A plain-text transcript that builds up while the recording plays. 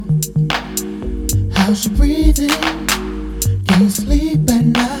How's your breathing? Can you sleep at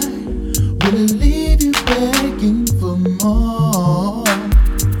night? Will it leave you begging for more?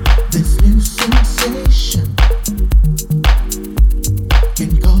 This new sensation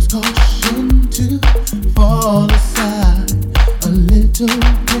can cause caution to fall aside. A little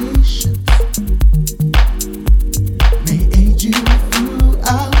patience may aid you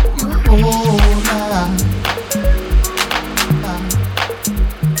throughout your whole life.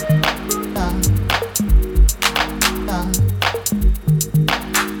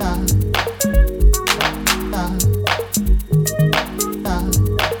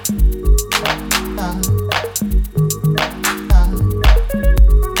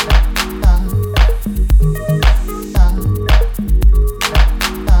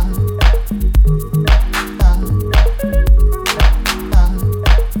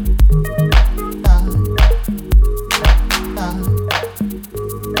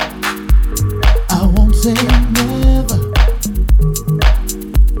 I won't say never,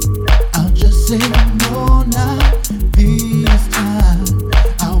 I'll just say no, not this time.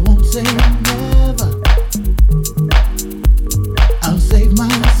 I won't say never, I'll save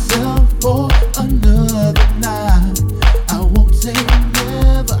myself for another night. I won't say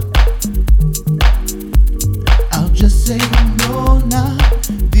never, I'll just say no, not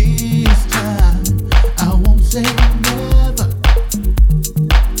this time. I won't say never,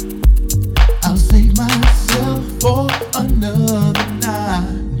 I'll save myself for another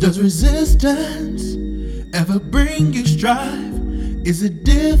night. Does resistance ever bring you strife? Is it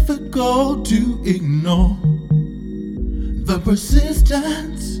difficult to ignore the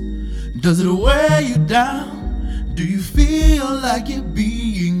persistence? Does it wear you down? Do you feel like you're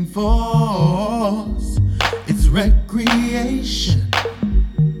being forced? It's recreation,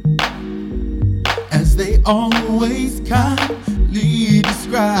 as they always kindly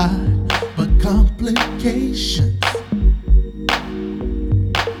describe, but complications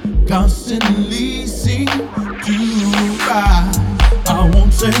constantly seem to rise. I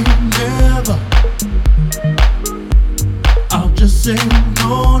won't say never, I'll just say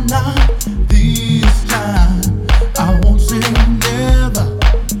no, not this time. I won't say never,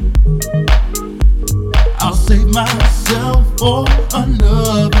 I'll save myself for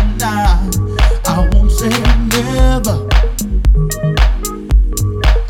another night. I won't say never,